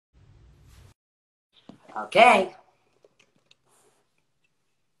Okay.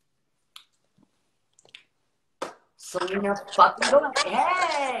 Selena fucking go.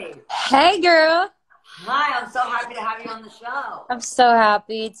 Hey. Hey, girl. Hi, I'm so happy to have you on the show. I'm so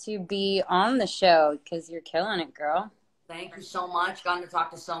happy to be on the show because you're killing it, girl. Thank you so much. Gotten to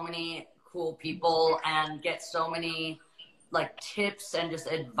talk to so many cool people and get so many like tips and just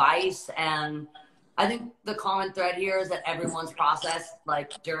advice. And I think the common thread here is that everyone's process,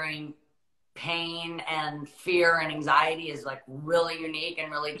 like during pain and fear and anxiety, is like really unique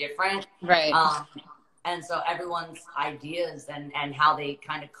and really different. Right. Um, and so everyone's ideas and how they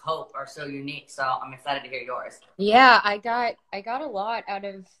kind of cope are so unique. So I'm excited to hear yours. Yeah, I got a lot out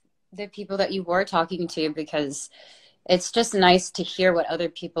of the people that you were talking to because it's just nice to hear what other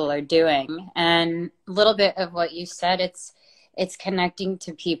people are doing. And a little bit of what you said, it's connecting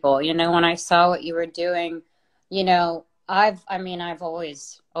to people. When I saw what you were doing, I've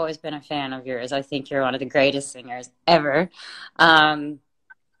always been a fan of yours. I think you're one of the greatest singers ever. Um,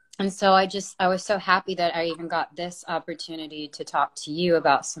 And so I was so happy that I even got this opportunity to talk to you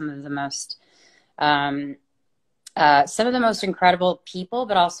about um, some of the most incredible people,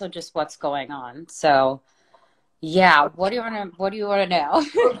 but also just what's going on. So yeah, what do you want to know?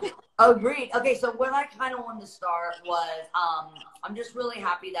 Agreed. Okay, so what I kind of wanted to start was I'm just really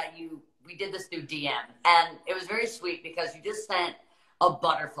happy that we did this through DM, and it was very sweet because you just sent a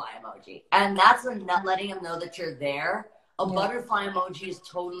butterfly emoji, and that's enough, letting them know that you're there. A Yeah. butterfly emoji is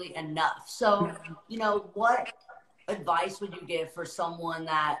totally enough. So, what advice would you give for someone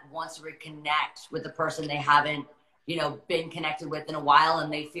that wants to reconnect with the person they haven't, been connected with in a while,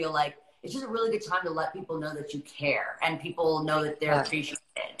 and they feel like it's just a really good time to let people know that you care and people know that they're Yeah. appreciated.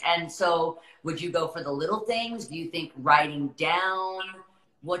 And so would you go for the little things? Do you think writing down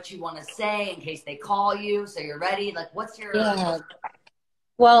what you want to say in case they call you so you're ready? Like, Yeah.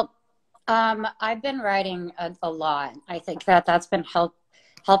 Well, I've been writing a lot. I think that's been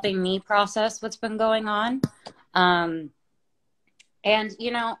helping me process what's been going on. Um, And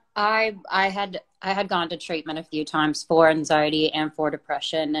I had gone to treatment a few times for anxiety and for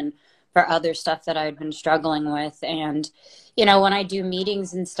depression and for other stuff that I'd been struggling with. And when I do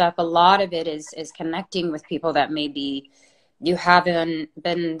meetings and stuff, a lot of it is connecting with people that maybe you haven't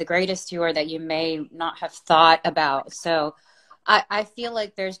been the greatest to, or that you may not have thought about. So I feel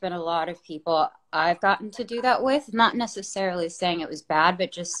like there's been a lot of people I've gotten to do that with, not necessarily saying it was bad,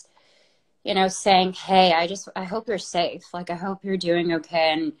 but just saying, hey, I hope you're safe. Like, I hope you're doing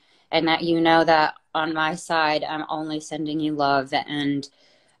okay. And that, that on my side, I'm only sending you love. And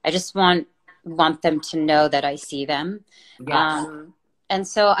I just want them to know that I see them. Yes. And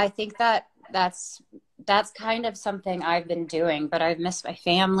so I think that's kind of something I've been doing, but I've missed my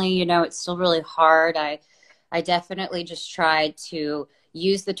family. It's still really hard. I definitely just tried to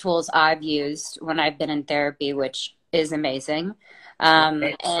use the tools I've used when I've been in therapy, which is amazing.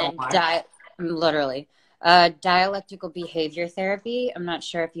 Thanks so And much. literally, dialectical behavior therapy. I'm not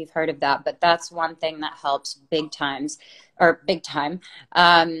sure if you've heard of that, but that's one thing that helps big time.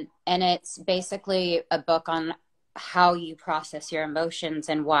 And it's basically a book on how you process your emotions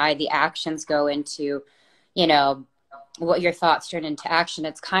and why the actions go into, you know, what your thoughts turn into action.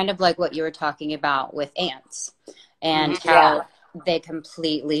 It's kind of like what you were talking about with ants and Yeah. how they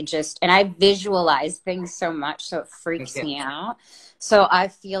completely and I visualize things so much, so it Me freaks too. me out. So I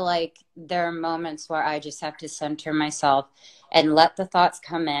feel like there are moments where I just have to center myself and let the thoughts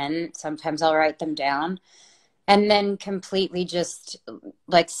come in. Sometimes I'll write them down and then completely just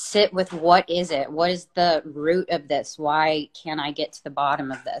like sit with what is it? What is the root of this? Why can't I get to the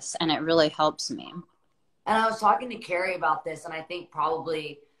bottom of this? And it really helps me. And I was talking to Carrie about this, and I think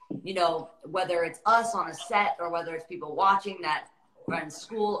probably, whether it's us on a set or whether it's people watching that are in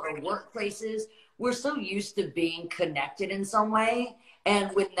school or workplaces, we're so used to being connected in some way.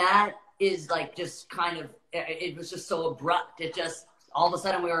 And when that is like just kind of, it was just so abrupt. It just, all of a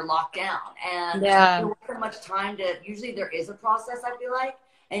sudden we were locked down. And there Yeah. wasn't much time usually there is a process, I feel like.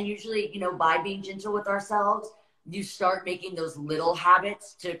 And usually, by being gentle with ourselves, you start making those little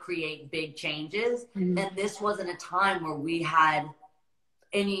habits to create big changes. Mhm. And this wasn't a time where we had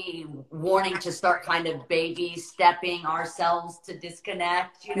any warning to start kind of baby stepping ourselves to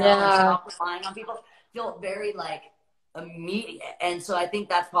disconnect, and Yeah. stop relying on people. Felt very like immediate. And so I think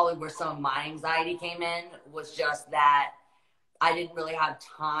that's probably where some of my anxiety came in, was just that I didn't really have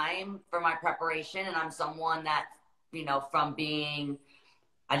time for my preparation. And I'm someone that, from being,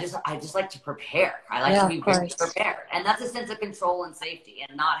 I just like to prepare. I like to Yeah, of be very course. prepared. And that's a sense of control and safety.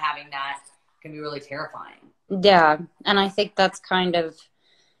 And not having that can be really terrifying. Yeah. And I think that's kind of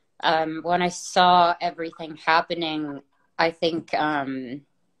when I saw everything happening, I think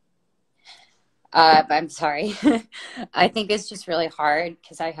I'm sorry. I think it's just really hard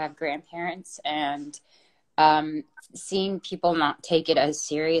because I have grandparents, and um, seeing people not take it as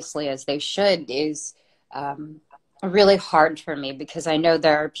seriously as they should is um, really hard for me, because I know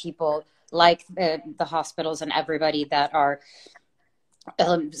there are people like the hospitals and everybody that are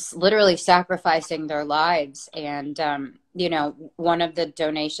literally sacrificing their lives. And, you know, one of the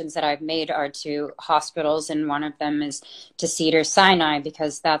donations that I've made are to hospitals, and one of them is to Cedars-Sinai,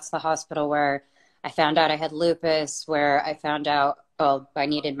 because that's the hospital where I found out I had lupus, where I found out, well, I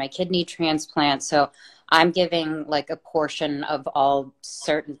needed my kidney transplant. So I'm giving like a portion of all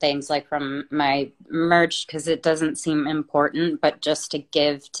certain things, like from my merch, because it doesn't seem important, but just to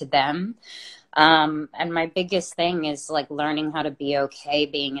give to them. And my biggest thing is like learning how to be okay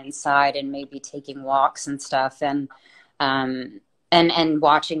being inside, and maybe taking walks and stuff, um, and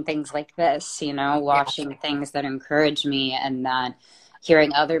watching things like this, you know, Yeah. watching things that encourage me, and that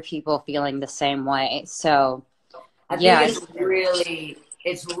hearing other people feeling the same way. So I think yeah,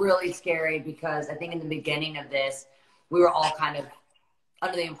 it's really scary, because I think in the beginning of this, we were all kind of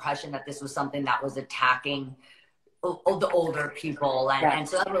under the impression that this was something that was attacking the older people, and yeah, and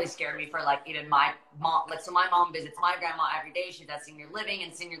so that really scared me for like even my mom. Like, so my mom visits my grandma every day. She's at senior living,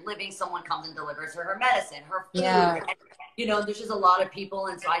 and senior living, someone comes and delivers her medicine, her food. yeah, And, there's just a lot of people,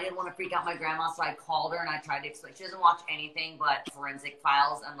 and so I didn't want to freak out my grandma, so I called her and I tried to explain. She doesn't watch anything but forensic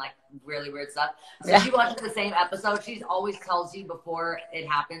files and like really weird stuff. So yeah, she watches the same episode. She always tells you before it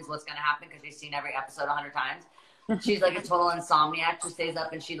happens what's going to happen, because she's seen every episode 100 times. She's like a total insomniac. She stays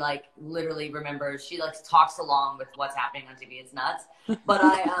up and she like literally remembers. She like talks along with what's happening on TV. It's nuts. But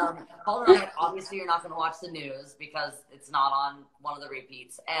I called her. Like, obviously, you're not going to watch the news because it's not on one of the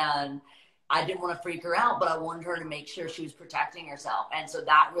repeats. And I didn't want to freak her out, but I wanted her to make sure she was protecting herself. And so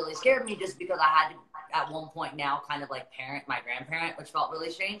that really scared me, just because I had to, at one point now, kind of like parent my grandparent, which felt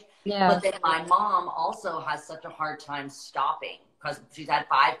really strange. yeah, But then my mom also has such a hard time stopping, because she's had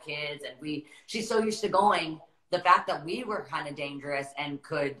 5 kids, and she's so used to going. The fact that we were kind of dangerous and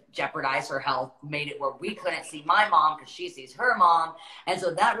could jeopardize her health made it where we couldn't see my mom, because she sees her mom. And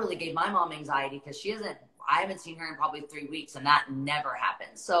so that really gave my mom anxiety, because I haven't seen her in probably 3 weeks, and that never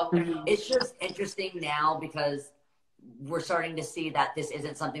happens. So mhm, it's just interesting now, because we're starting to see that this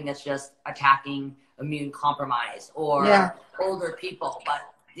isn't something that's just attacking immune compromise yeah, or older people,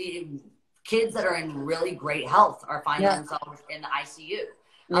 but the kids that are in really great health are finding yeah, themselves in the ICU.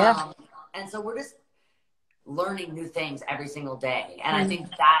 yeah, And so we're just learning new things every single day. And I mhm, think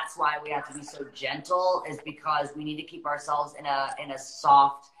that's why we have to be so gentle, is because we need to keep ourselves in a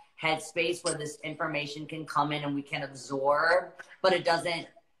soft headspace where this information can come in and we can absorb, but it doesn't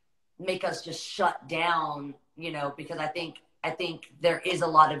make us just shut down, because I think there is a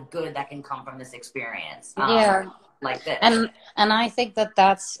lot of good that can come from this experience. yeah. Like this. And I think that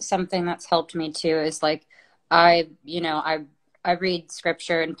that's something that's helped me too, is like I you know I read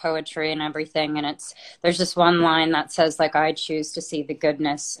scripture and poetry and everything, and there's this one line that says like, I choose to see the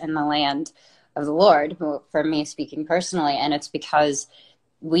goodness in the land of the Lord, for me speaking personally. And it's because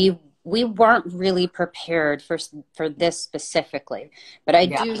we weren't really prepared for this specifically, but I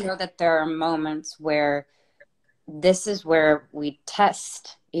Yeah. do know that there are moments where this is where we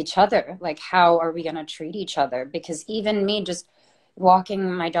test each other. Like, how are we going to treat each other? Because even me just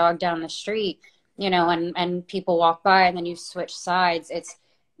walking my dog down the street, and people walk by, and then you switch sides,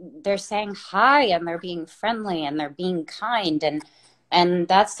 they're saying hi, and they're being friendly, and they're being kind. And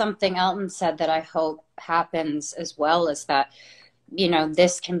that's something Elton said that I hope happens as well, is that,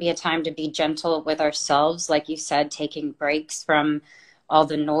 this can be a time to be gentle with ourselves. Like you said, taking breaks from all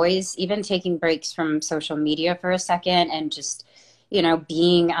the noise, even taking breaks from social media for a second, and just,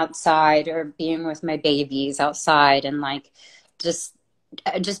 being outside, or being with my babies outside, and like just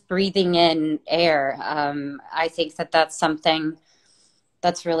breathing in air. I think that that's something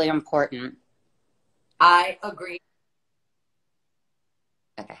that's really important. I agree.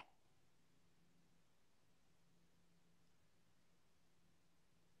 Okay.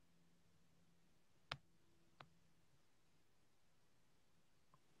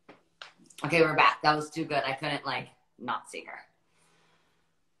 Okay, we're back. That was too good. I couldn't like not see her.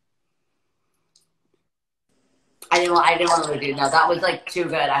 I didn't want to do. No, that was like too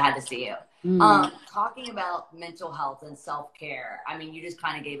good. I had to see you. Mm. Talking about mental health and self-care. I mean, you just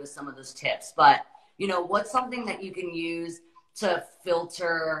kind of gave us some of those tips, but what's something that you can use to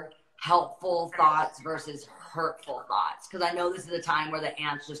filter helpful thoughts versus hurtful thoughts? Because I know this is a time where the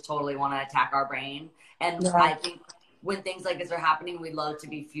ants just totally want to attack our brain. And Yeah. I think when things like this are happening, we love to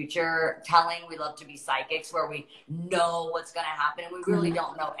be future telling. We love to be psychics, where we know what's going to happen, and we really Mhm.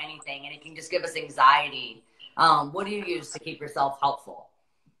 don't know anything. And it can just give us anxiety. What do you use to keep yourself helpful?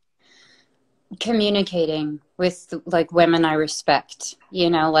 Communicating with like women I respect, you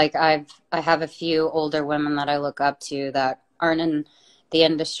know, like I have a few older women that I look up to that aren't in the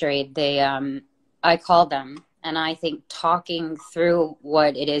industry. I call them, and I think talking through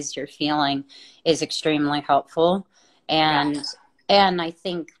what it is you're feeling is extremely helpful. Yeah. And I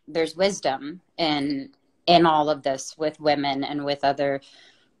think there's wisdom in all of this with women and with other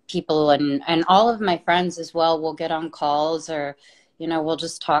people, and all of my friends as well will get on calls, or you know, we'll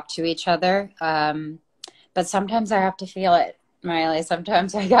just talk to each other. But sometimes I have to feel it, Miley.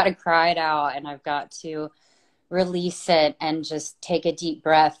 Sometimes I got to cry it out, and I've got to release it and just take a deep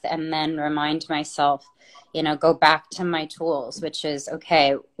breath, and then remind myself, you know, go back to my tools, which is,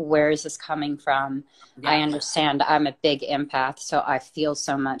 okay, where is this coming from? Yeah. I understand I'm a big empath, so I feel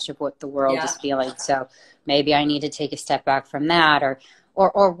so much of what the world Yeah. is feeling. So maybe I need to take a step back from that, or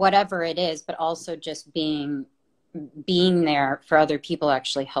whatever it is. But also just being there for other people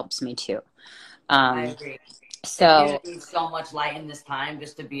actually helps me too. I Um, agree. It gives so me so much light in this time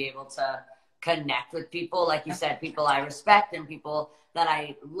just to be able to connect with people, like you said, people I respect and people that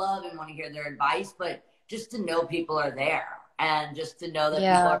I love and want to hear their advice, but just to know people are there and just to know that people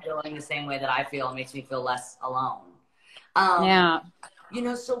yeah, are feeling the same way that I feel makes me feel less alone. Um, yeah. you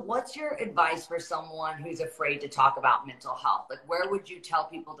know, so what's your advice for someone who's afraid to talk about mental health? Like, where would you tell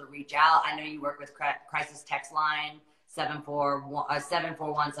people to reach out? I know you work with crisis text line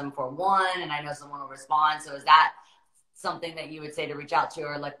 741-741, and I know someone will respond. So is that something that you would say to reach out to,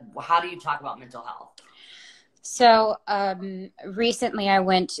 or like, how do you talk about mental health? So recently I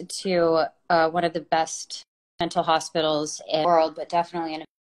went to one of the best mental hospitals in the world, but definitely in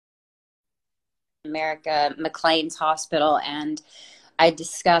America, McLean's Hospital. And I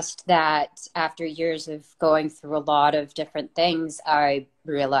discussed that after years of going through a lot of different things, I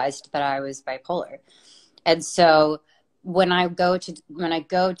realized that I was bipolar. And so when I go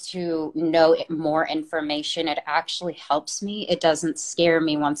to know more information, it actually helps me. It doesn't scare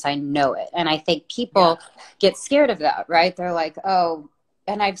me once I know it. And I think Yeah. people get scared of that, right? They're like, oh,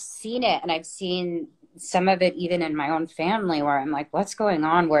 and I've seen it, and I've seen some of it even in my own family, where I'm like, what's going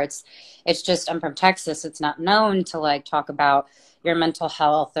on? Where it's just, I'm from Texas. It's not known to like talk about your mental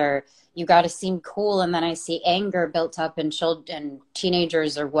health, or you got to seem cool. And then I see anger built up in children,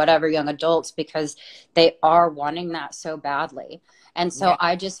 teenagers, or whatever, young adults, because they are wanting that so badly. And so Yeah.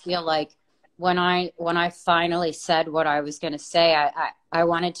 I just feel like when I finally said what I was going to say, I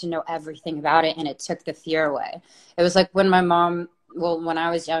wanted to know everything about it, and it took the fear away. It was like when I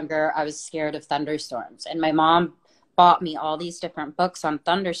was younger, I was scared of thunderstorms, and my mom bought me all these different books on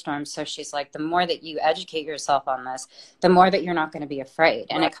thunderstorms. So she's like, the more that you educate yourself on this, the more that you're not going to be afraid.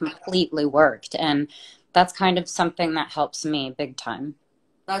 And Right. it completely worked. And that's kind of something that helps me big time.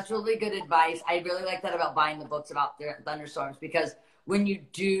 That's really good advice. I really like that about buying the books about the thunderstorms, because when you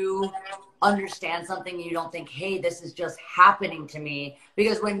do understand something, you don't think, hey, this is just happening to me.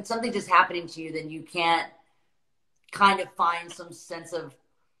 Because when something's just happening to you, then you can't kind of find some sense of,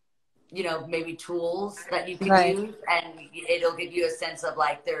 you know, maybe tools that you can Right. use, and it'll give you a sense of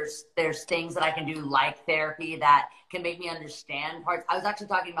like, there's things that I can do, like therapy, that can make me understand parts. I was actually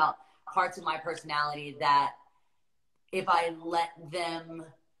talking about parts of my personality that if I let them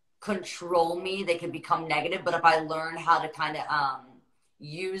control me, they can become negative. But if I learn how to kind of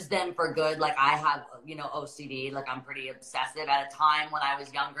use them for good, like I have, you know, OCD, like I'm pretty obsessive. At a time when I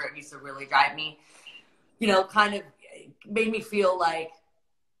was younger, it used to really drive me, you know, kind of made me feel like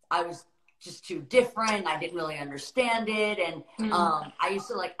I was just too different. I didn't really understand it. And Mm. I used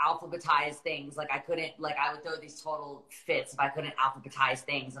to like alphabetize things. Like I couldn't, like I would throw these total fits if I couldn't alphabetize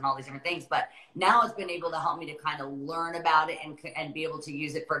things and all these different things. But now it's been able to help me to kind of learn about it and be able to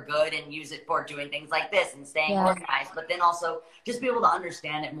use it for good, and use it for doing things like this and staying Yeah. organized, but then also just be able to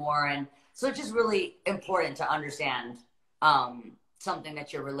understand it more. And so it's just really important to understand something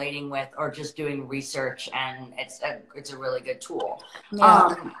that you're relating with, or just doing research, and it's a really good tool.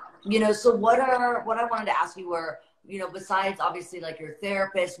 Yeah. You know, so what I wanted to ask you were, you know, besides obviously like your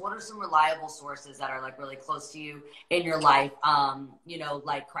therapist, what are some reliable sources that are like really close to you in your life? You know,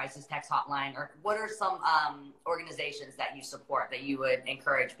 like crisis text hotline, or what are some organizations that you support that you would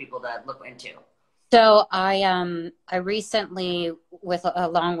encourage people to look into? So I recently, with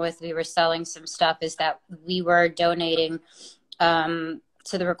along with, we were selling some stuff, is that we were donating to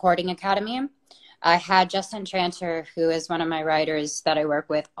the Recording Academy. I had Justin Tranter, who is one of my writers that I work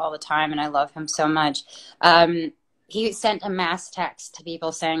with all the time, and I love him so much. He sent a mass text to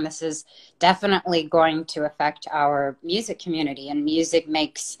people saying this is definitely going to affect our music community. And music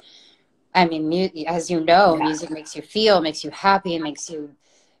makes, I mean, as you know, Yeah. music makes you feel, makes you happy, makes you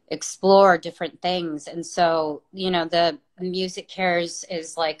explore different things. And so, you know, Music Cares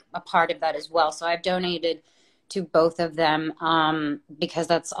is like a part of that as well. So I've donated to both of them, because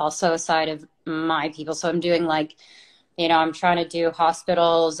that's also a side of my people. So I'm doing like, you know, I'm trying to do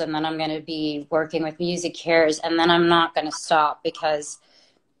hospitals, and then I'm going to be working with Music Cares, and then I'm not going to stop, because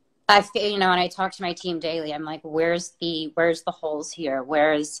I feel, you know, and I talk to my team daily. I'm like, where's the holes here?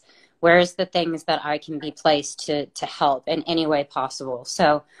 Where's the things that I can be placed to help in any way possible?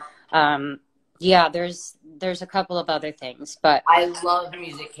 So, yeah, there's a couple of other things, but I love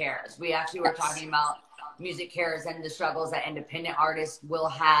Music Cares. We actually were yes. talking about Music Cares and the struggles that independent artists will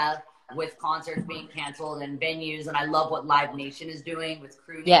have with concerts being canceled and venues. And I love what Live Nation is doing with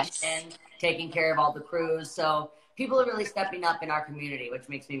Crew Yes. Nation, taking care of all the crews. So people are really stepping up in our community, which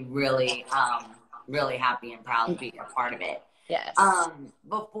makes me really, really happy and proud to be a part of it. Yes.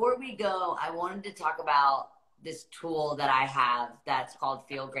 Before we go, I wanted to talk about this tool that I have that's called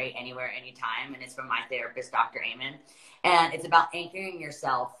Feel Great Anywhere, Anytime. And it's from my therapist, Dr. Amen. And it's about anchoring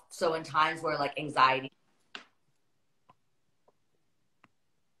yourself. So in times where like anxiety,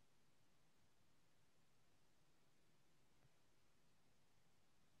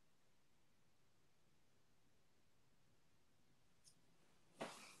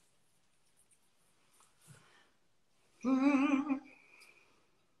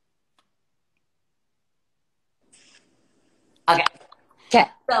 okay. Okay.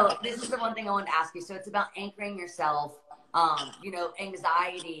 So this is the one thing I wanted to ask you. So it's about anchoring yourself. You know,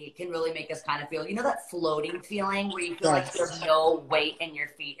 anxiety can really make us kind of feel, you know, that floating feeling where you feel like you have Yes. no weight in your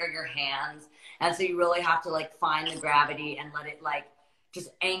feet or your hands. And so you really have to like find the gravity and let it like just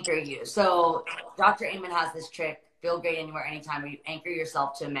anchor you. So Dr. Amen has this trick, Feel Great Anywhere, Anytime, where you anchor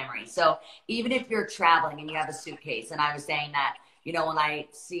yourself to a memory. So even if you're traveling and you have a suitcase, and I was saying that, you know, when I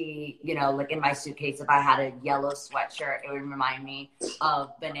see, you know, like in my suitcase, if I had a yellow sweatshirt, it would remind me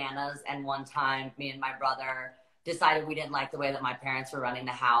of bananas. And one time, me and my brother decided we didn't like the way that my parents were running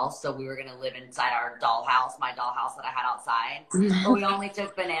the house. So we were going to live inside our dollhouse, my dollhouse that I had outside. But we only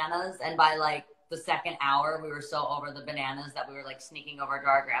took bananas. And by like the second hour, we were so over the bananas that we were like sneaking over to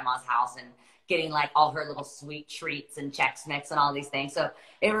our grandma's house and getting like all her little sweet treats and Chex Mix and all these things. So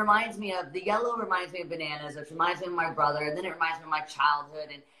it reminds me of the yellow, reminds me of bananas, which reminds me of my brother. And then it reminds me of my childhood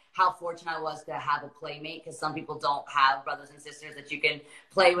and how fortunate I was to have a playmate, because some people don't have brothers and sisters that you can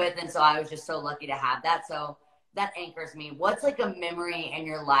play with. And so I was just so lucky to have that. So that anchors me. What's like a memory in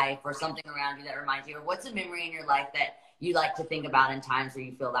your life or something around you that reminds you, or what's a memory in your life that you like to think about in times where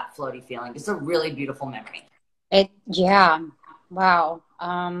you feel that floaty feeling? Just a really beautiful memory. Yeah. Wow.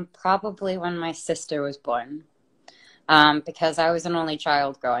 Probably when my sister was born. Because I was an only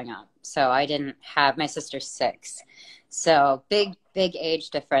child growing up. So I didn't have, my sister's 6. So big age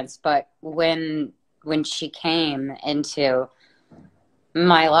difference. But when she came into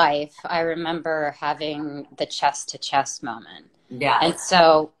my life, I remember having the chest to chest moment. Yeah. And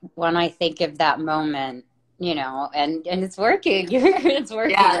so when I think of that moment, you know, and it's working, it's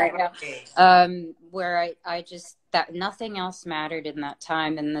working Yeah, right working. now. Where I just, that nothing else mattered in that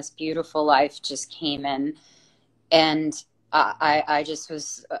time, and this beautiful life just came in, and I just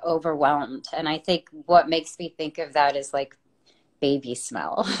was overwhelmed. And I think what makes me think of that is like baby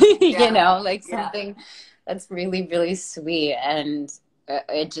smell, Yeah. you know, like Yeah. something that's really, really sweet. And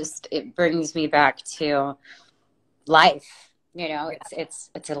it brings me back to life. You know, Yeah.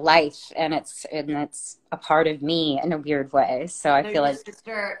 it's a life, and it's a part of me in a weird way. So I So feel like,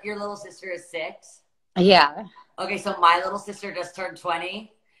 your little sister is 6. yeah. Okay, so my little sister just turned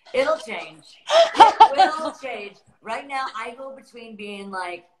 20. It'll change. It will change. Right now, I go between being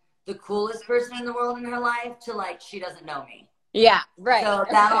like the coolest person in the world in her life to like she doesn't know me. Yeah, right. So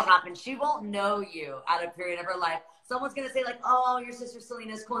that'll happen. She won't know you at a period of her life. Someone's gonna say like, "Oh, your sister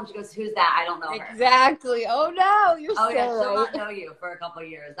Selena's cool," and she goes, "Who's that? I don't know her." Exactly. Oh no, you're Oh so yeah, she'll right. not know you for a couple of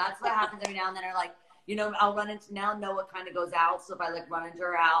years. That's what happens every now and then. Or like, you know, I'll run into now know what kind of goes out. So if I like run into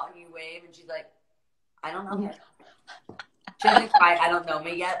her out and you wave and she's like, "I don't know her." She doesn't quite, I don't know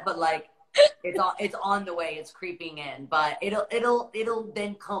me yet, but like it's on the way, it's creeping in, but it'll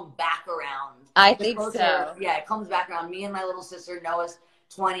then come back around. I The think closer, so. yeah, it comes back around. Me and my little sister, Noah's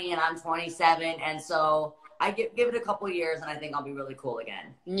 20 and I'm 27, and so I give it a couple of years and I think I'll be really cool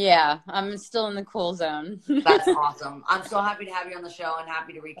again. Yeah, I'm still in the cool zone. That's awesome. I'm so happy to have you on the show and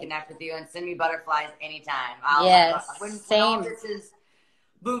happy to reconnect with you, and send me butterflies anytime. Yes, When all same. this is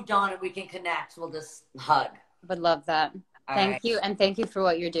moved on and we can connect, we'll just hug. Would love that. All Thank right. you, and thank you for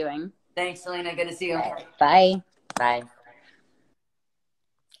what you're doing. Thanks, Selena. Good to see you. Right. Bye. Bye.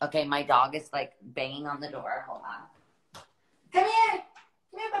 Okay, my dog is like banging on the door. Hold on. Come here.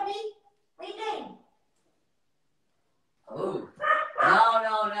 Come here, puppy. What are you doing? Oh.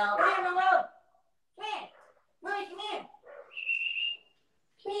 No. Come here, Momo. Come here. Mommy, come here.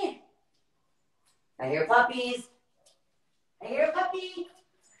 Come here. I hear puppies. I hear a puppy.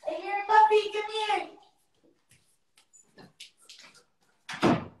 I hear a puppy. Come here.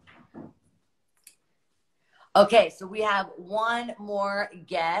 Okay, so we have one more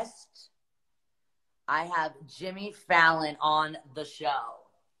guest. I have Jimmy Fallon on the show.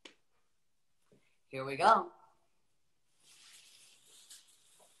 Here we go.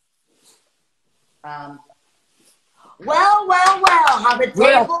 Well, how the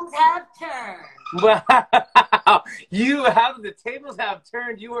tables have turned. Wow. The tables have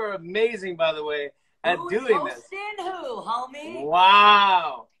turned. You are amazing, by the way, at doing this. Who, homie?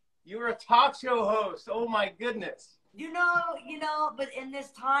 Wow. You're a talk show host. Oh my goodness. You know, but in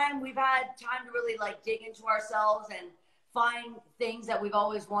this time, we've had time to really like dig into ourselves and find things that we've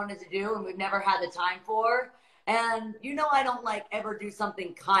always wanted to do and we've never had the time for. And I don't like ever do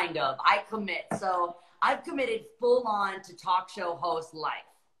something kind of. I commit. So I've committed full on to talk show host life.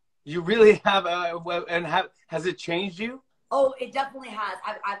 You really have, has it changed you? Oh, it definitely has.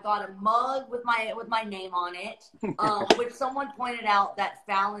 I've got a mug with my name on it, which someone pointed out that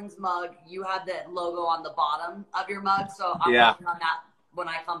Fallon's mug, you have the logo on the bottom of your mug. So I'm working on that when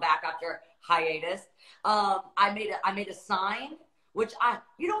I come back after hiatus. I made a sign, which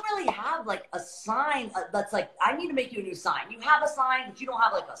you don't really have like a sign that's like, I need to make you a new sign. You have a sign, but you don't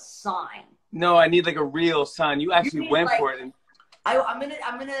have like a sign. No, I need like a real sign. You actually went for it.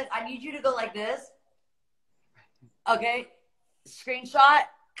 I need you to go like this. Okay. Screenshot,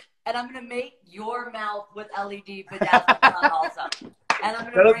 and I'm gonna make your mouth with LED bedazzled also. And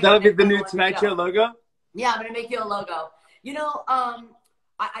I'm gonna that'll be the new Tonight Show logo? Yeah, I'm gonna make you a logo.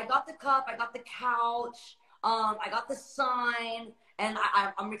 I got the cup, I got the couch, I got the sign, and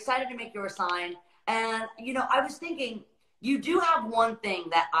I'm excited to make your sign. And I was thinking, you do have one thing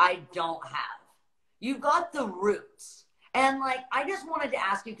that I don't have. You've got the roots. And like, I just wanted to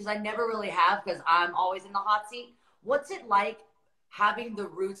ask you, because I never really have, because I'm always in the hot seat. What's it like having the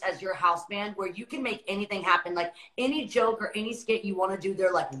Roots as your house band, where you can make anything happen? Like any joke or any skit you want to do,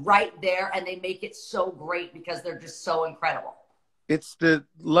 they're like right there, and they make it so great because they're just so incredible. It's the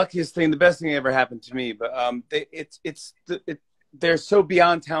luckiest thing, the best thing that ever happened to me. But they're so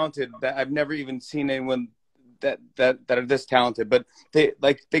beyond talented that I've never even seen anyone that are this talented. But they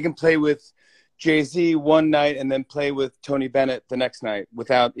can play with Jay-Z one night and then play with Tony Bennett the next night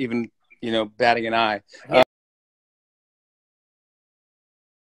without even batting an eye.